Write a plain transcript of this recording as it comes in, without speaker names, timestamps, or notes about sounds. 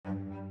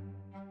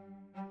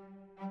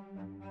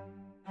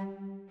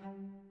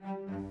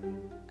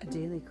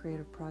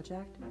creative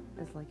project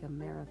is like a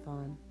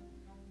marathon.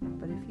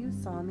 But if you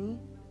saw me,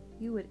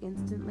 you would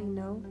instantly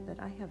know that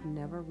I have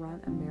never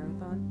run a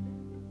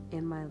marathon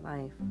in my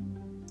life.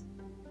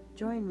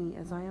 Join me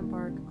as I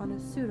embark on a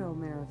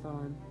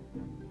pseudo-marathon,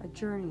 a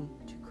journey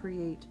to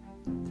create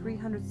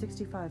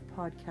 365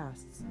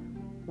 podcasts,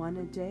 one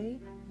a day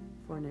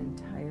for an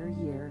entire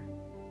year.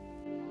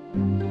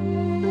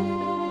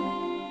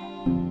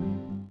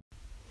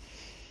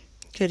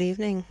 Good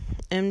evening.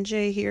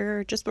 MJ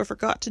here. Just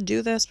forgot to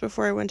do this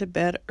before I went to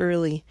bed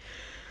early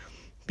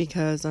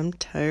because I'm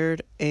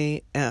tired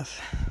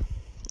AF.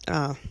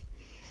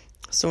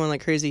 Still went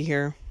like crazy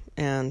here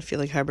and feel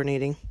like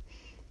hibernating.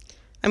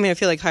 I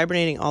feel like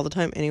hibernating all the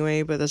time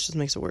anyway, but that just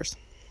makes it worse.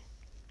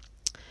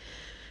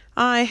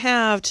 I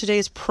have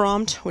today's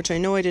prompt, which I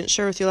know I didn't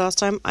share with you last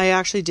time. I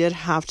actually did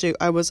have to.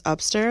 I was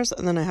upstairs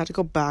and then I had to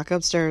go back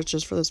upstairs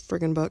just for this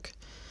friggin' book.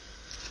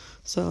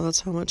 So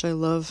that's how much I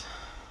love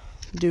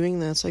doing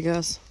this, I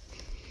guess.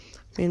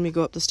 Made me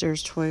go up the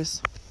stairs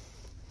twice.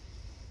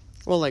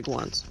 Well, like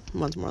once.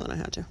 Once more than I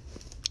had to.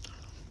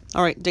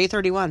 All right, day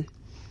 31.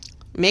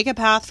 Make a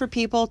path for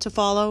people to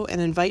follow and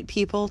invite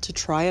people to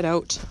try it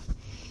out.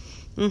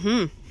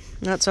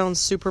 That sounds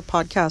super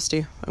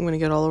podcasty. I'm going to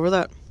get all over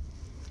that.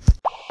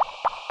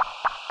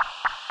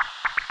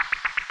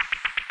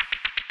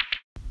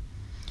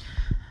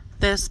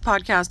 This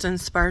podcast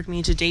inspired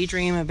me to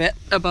daydream a bit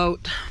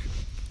about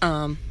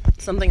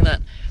something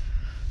that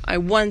I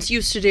once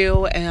used to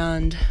do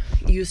and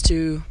used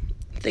to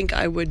think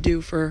I would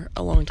do for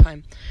a long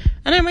time.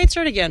 And I might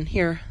start again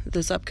here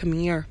this upcoming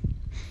year.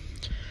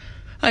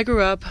 I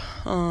grew up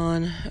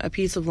on a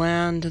piece of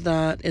land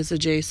that is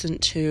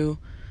adjacent to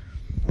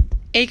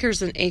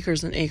acres and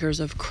acres and acres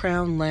of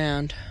Crown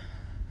land.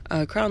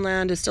 Crown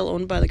land is still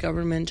owned by the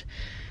government.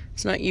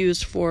 It's not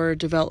used for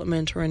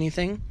development or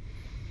anything.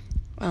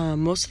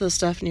 Most of the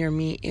stuff near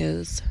me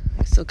is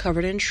still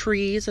covered in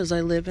trees as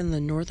I live in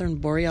the northern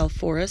boreal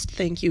forest.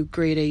 Thank you,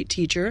 grade 8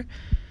 teacher,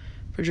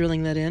 for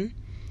drilling that in.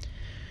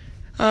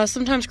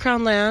 Sometimes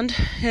Crown land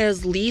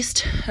is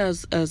leased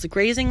as a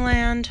grazing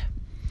land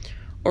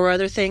or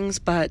other things,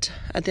 but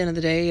at the end of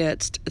the day,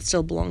 it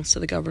still belongs to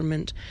the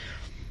government.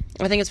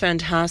 I think it's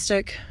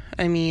fantastic.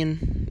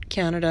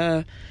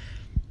 Canada,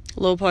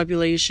 low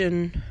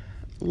population,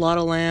 a lot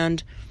of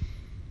land.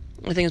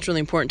 I think it's really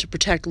important to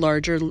protect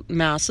larger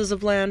masses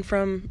of land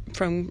from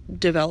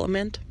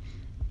development.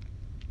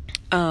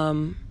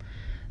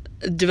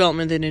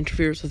 Development that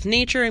interferes with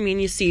nature.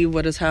 You see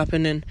what has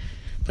happened in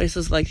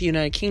places like the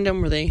United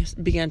Kingdom where they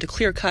began to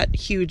clear cut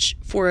huge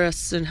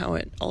forests and how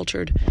it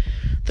altered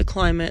the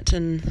climate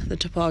and the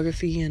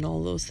topography and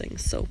all those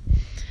things. So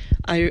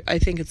I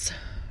think it's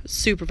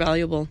super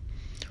valuable.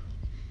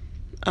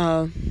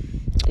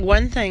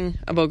 One thing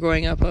about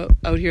growing up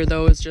out here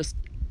though is just,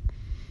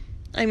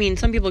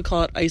 some people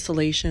call it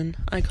isolation.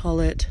 I call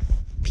it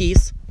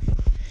peace.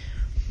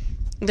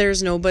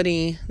 There's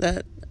nobody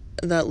that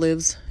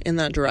lives in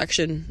that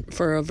direction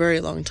for a very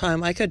long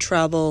time. I could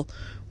travel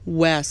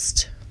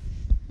west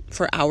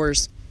for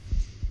hours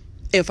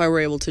if I were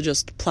able to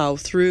just plow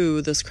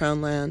through this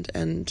Crown land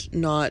and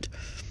not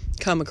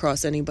come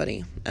across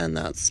anybody. And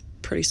that's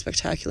pretty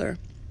spectacular.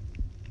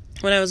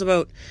 When I was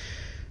about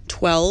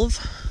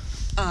 12,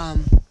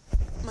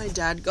 my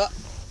dad got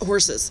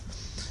horses.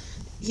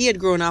 He had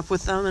grown up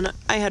with them, and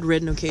I had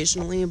ridden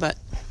occasionally, but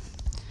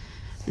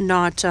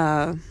not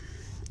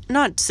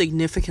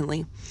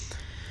significantly.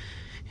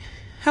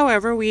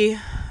 However, we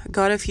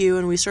got a few,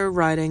 and we started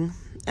riding,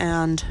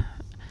 and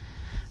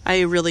I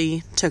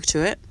really took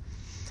to it.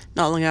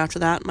 Not long after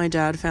that, my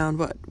dad found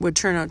what would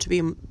turn out to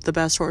be the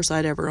best horse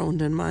I'd ever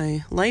owned in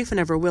my life,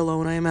 and ever will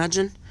own, I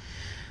imagine.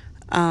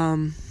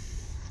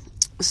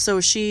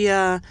 So she,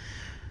 her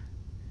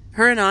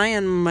and I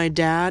and my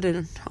dad,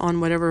 and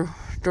on whatever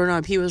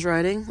doorknob he was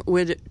riding,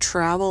 would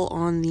travel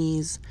on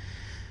these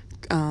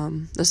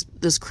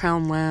this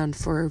Crown land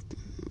for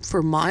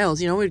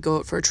miles. We'd go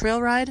out for a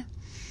trail ride.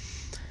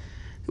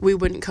 We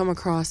wouldn't come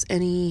across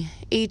any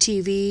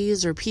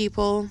ATVs or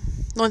people.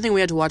 The only thing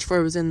we had to watch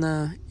for was in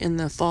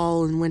the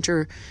fall and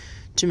winter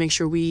to make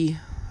sure we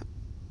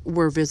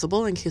were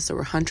visible in case there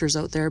were hunters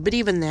out there. But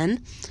even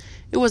then,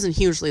 it wasn't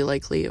hugely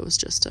likely. It was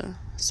just a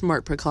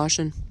smart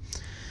precaution.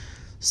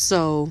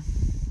 So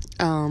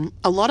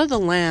a lot of the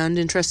land,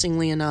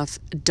 interestingly enough,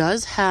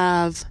 does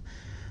have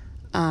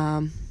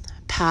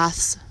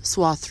paths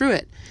swathed through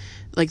it,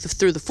 like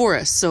through the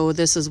forest. So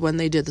this is when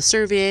they did the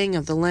surveying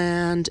of the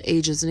land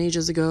ages and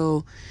ages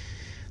ago.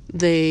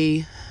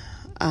 They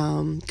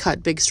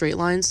cut big straight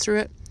lines through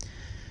it,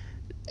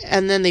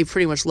 and then they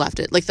pretty much left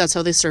it. Like, that's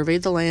how they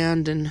surveyed the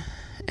land and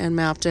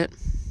mapped it,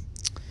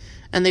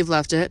 and they've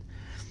left it.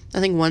 I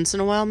think once in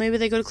a while maybe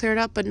they go to clear it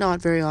up, but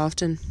not very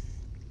often.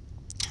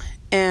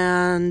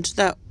 And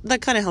that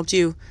kind of helped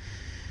you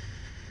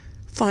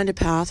find a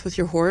path with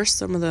your horse.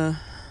 Some of the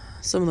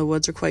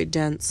woods are quite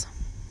dense.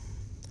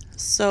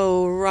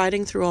 So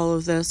riding through all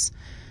of this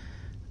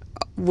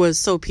was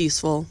so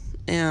peaceful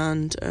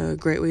and a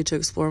great way to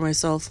explore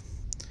myself.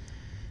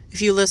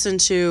 if you listen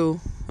to,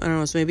 I don't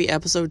know, it's maybe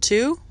episode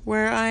 2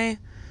 where I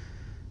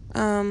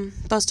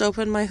bust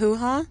open my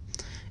hoo-ha,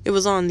 it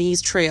was on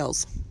these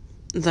trails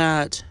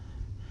that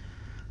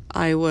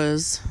I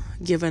was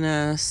given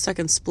a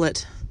second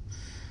split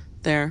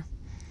there.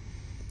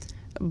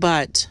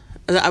 But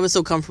I was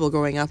so comfortable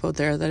growing up out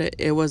there that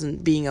it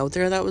wasn't being out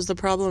there that was the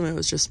problem. It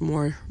was just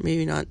more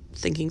maybe not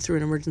thinking through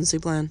an emergency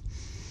plan.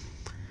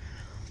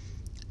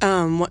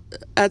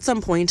 At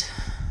some point,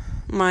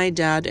 my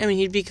dad,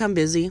 he'd become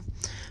busy,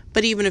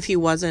 but even if he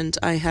wasn't,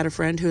 I had a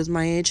friend who was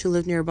my age who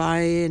lived nearby,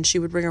 and she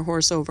would bring her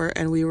horse over,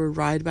 and we would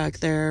ride back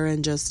there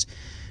and just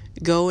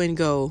go. And,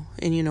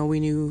 we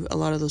knew a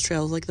lot of those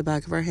trails like the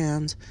back of our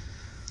hands.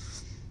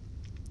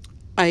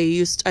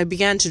 I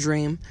began to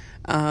dream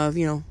of,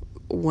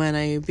 when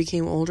I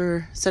became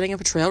older, setting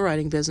up a trail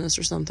riding business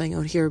or something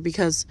out here,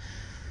 because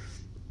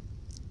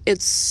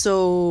it's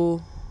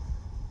so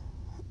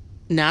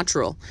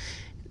natural,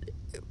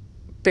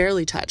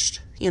 barely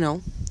touched,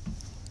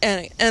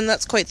 and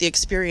that's quite the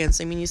experience.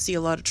 You see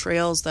a lot of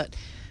trails that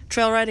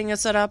trail riding is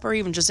set up, or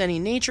even just any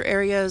nature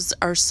areas,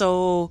 are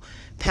so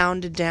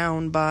pounded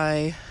down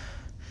by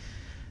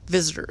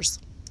visitors.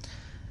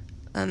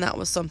 And that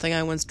was something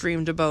I once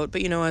dreamed about.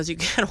 But, as you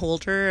get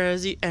older,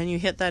 and you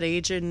hit that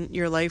age in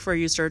your life where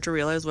you start to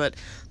realize what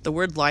the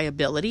word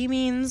liability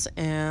means,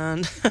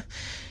 and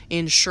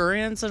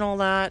insurance and all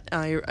that,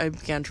 I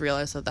began to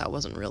realize that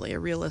wasn't really a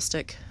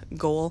realistic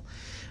goal.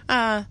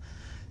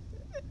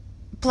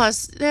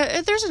 Plus,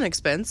 there's an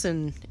expense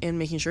in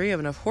making sure you have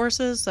enough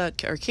horses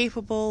that are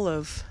capable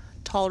of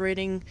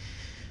tolerating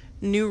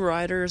new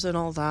riders and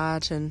all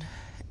that, and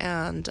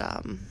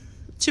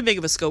too big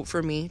of a scope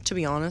for me, to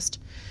be honest.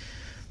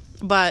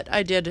 But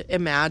I did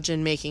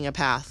imagine making a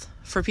path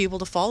for people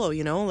to follow,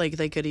 like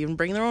they could even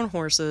bring their own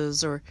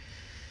horses, or,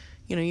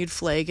 you'd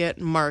flag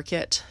it, mark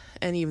it,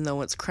 and even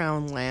though it's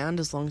crown land,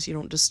 as long as you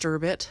don't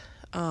disturb it,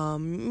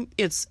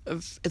 it's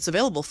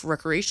available for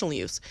recreational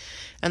use,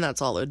 and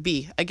that's all it would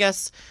be. I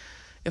guess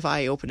if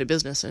I opened a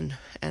business and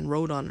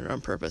rode on it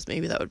on purpose,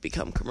 maybe that would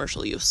become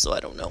commercial use, so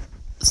I don't know.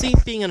 See,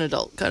 being an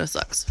adult kind of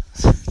sucks.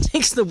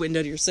 Takes the wind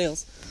out of your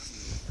sails.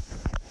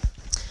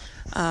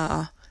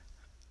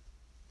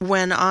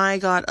 When I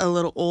got a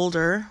little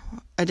older,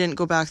 I didn't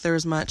go back there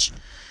as much,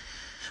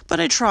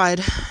 but I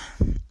tried.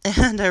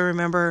 And I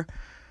remember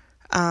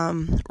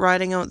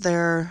riding out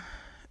there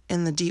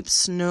in the deep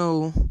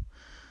snow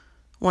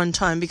one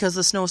time, because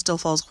the snow still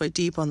falls quite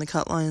deep on the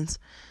cut lines,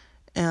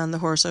 and the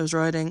horse I was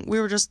riding, we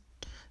were just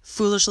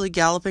foolishly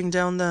galloping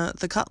down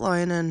the cut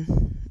line,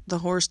 and the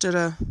horse did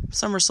a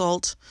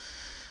somersault,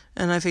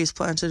 and I face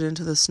planted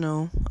into the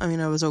snow.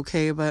 I was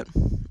okay, but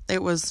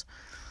it was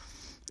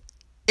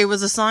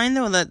a sign,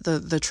 though, that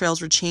the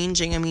trails were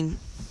changing.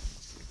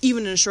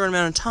 Even in a short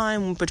amount of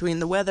time between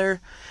the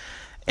weather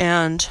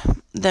and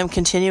them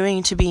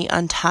continuing to be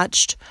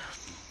untouched,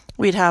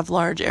 we'd have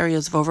large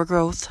areas of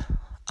overgrowth,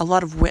 a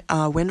lot of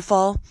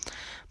windfall,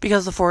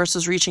 because the forest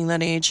was reaching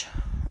that age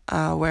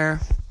where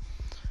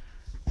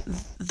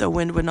the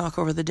wind would knock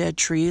over the dead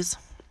trees.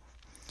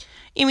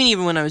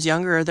 Even when I was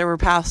younger, there were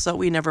paths that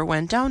we never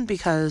went down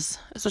because,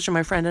 especially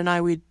my friend and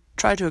I, we'd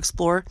try to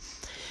explore,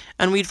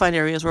 and we'd find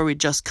areas where we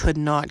just could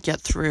not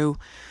get through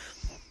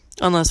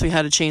unless we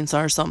had a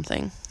chainsaw or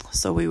something.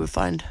 So we would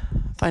find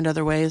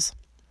other ways.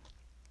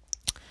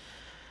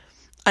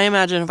 I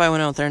imagine if I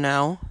went out there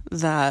now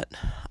that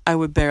I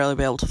would barely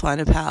be able to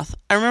find a path.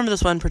 I remember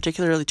this one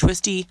particularly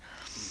twisty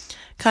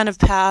kind of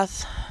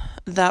path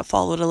that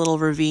followed a little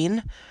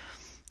ravine,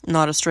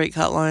 not a straight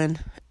cut line.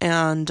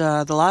 And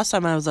the last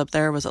time I was up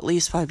there was at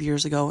least 5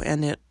 years ago,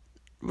 and it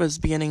was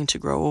beginning to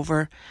grow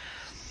over.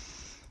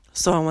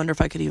 So I wonder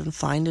if I could even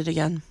find it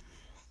again.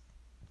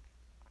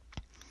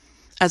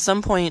 At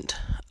some point,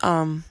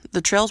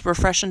 the trails were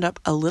freshened up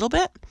a little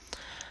bit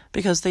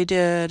because they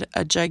did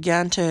a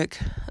gigantic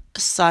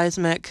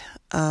seismic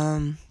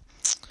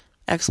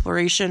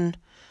exploration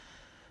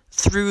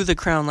through the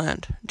Crown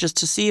Land just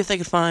to see if they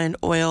could find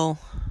oil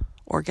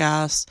or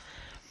gas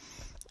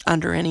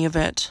under any of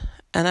it.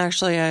 And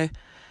actually,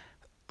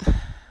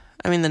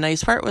 the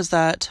nice part was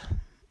that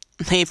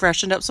they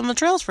freshened up some of the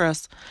trails for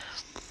us.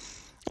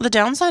 The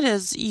downside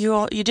is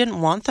you didn't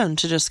want them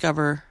to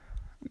discover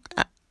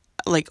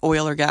like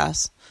oil or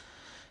gas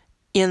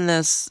in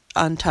this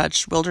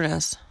untouched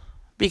wilderness,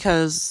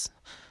 because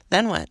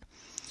then what?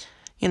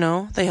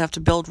 They have to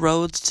build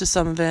roads to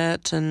some of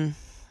it, and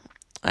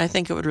I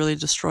think it would really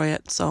destroy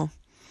it. So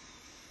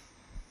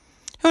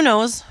who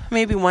knows?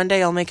 Maybe one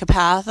day I'll make a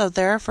path out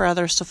there for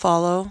others to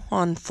follow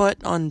on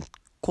foot, on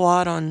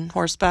quad, on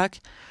horseback.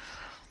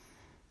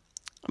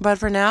 But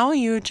for now,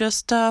 you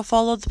just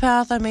followed the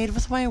path I made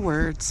with my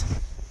words.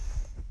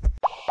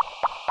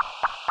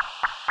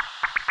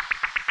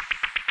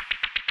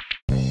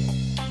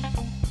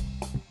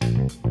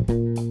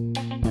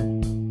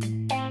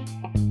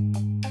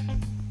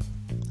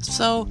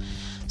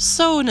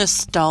 So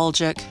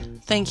nostalgic.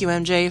 Thank you,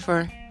 MJ,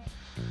 for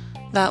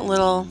that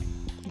little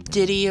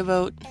ditty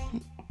about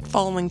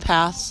following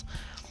paths.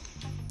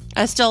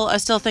 I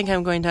still think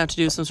I'm going to have to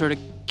do some sort of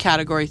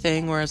category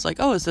thing where it's like,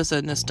 oh, is this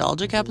a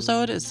nostalgic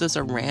episode? Is this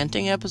a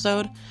ranting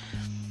episode?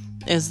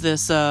 Is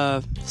this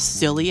a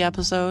silly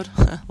episode?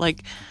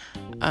 Like,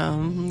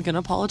 I'm gonna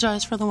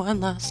apologize for the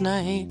one last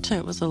night.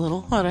 It was a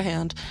little out of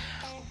hand.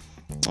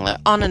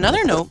 On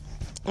another note,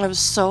 I was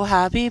so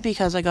happy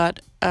because I got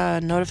a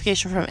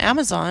notification from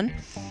Amazon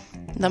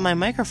that my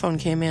microphone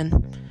came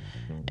in.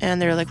 And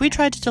they're like, we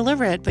tried to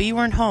deliver it, but you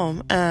weren't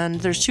home.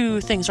 And there's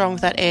two things wrong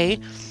with that. A,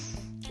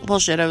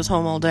 bullshit, I was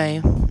home all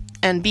day.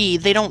 And B,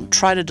 they don't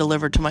try to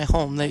deliver to my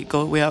home. I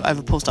have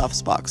a post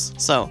office box.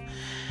 So,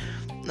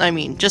 I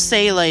mean, just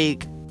say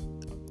like,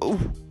 oh,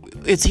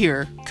 it's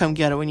here. Come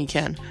get it when you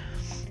can.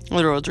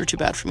 The roads are too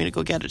bad for me to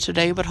go get it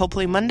today, but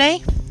hopefully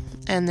Monday.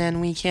 And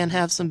then we can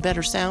have some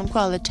better sound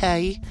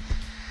quality.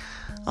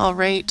 All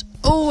right.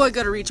 Oh, I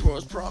gotta read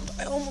tomorrow's prompt.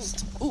 I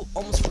almost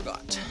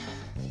forgot.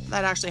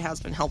 That actually has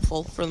been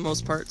helpful for the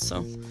most part,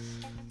 so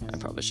I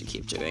probably should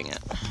keep doing it.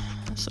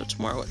 So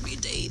tomorrow would be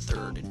day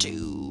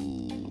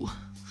 32.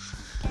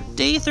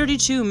 Day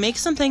 32, make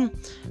something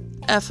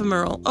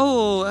ephemeral.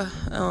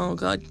 Oh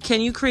God.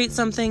 Can you create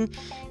something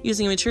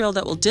using a material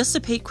that will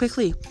dissipate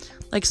quickly,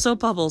 like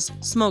soap bubbles,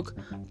 smoke,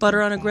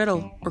 butter on a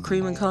griddle, or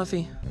cream and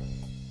coffee?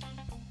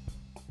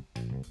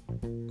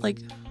 Like,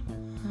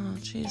 oh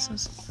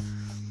Jesus.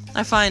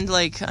 I find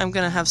like I'm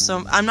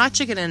not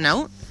chickening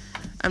out.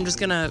 I'm just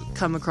gonna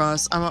come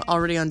across, I'm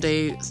already on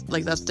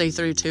that's day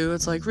 32.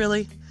 It's like,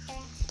 really?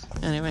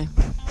 Anyway,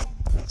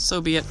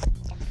 so be it.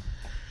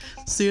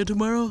 See you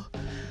tomorrow.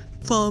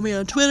 Follow me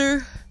on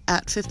Twitter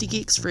at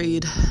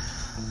 50geeksfreed.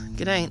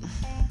 Good night.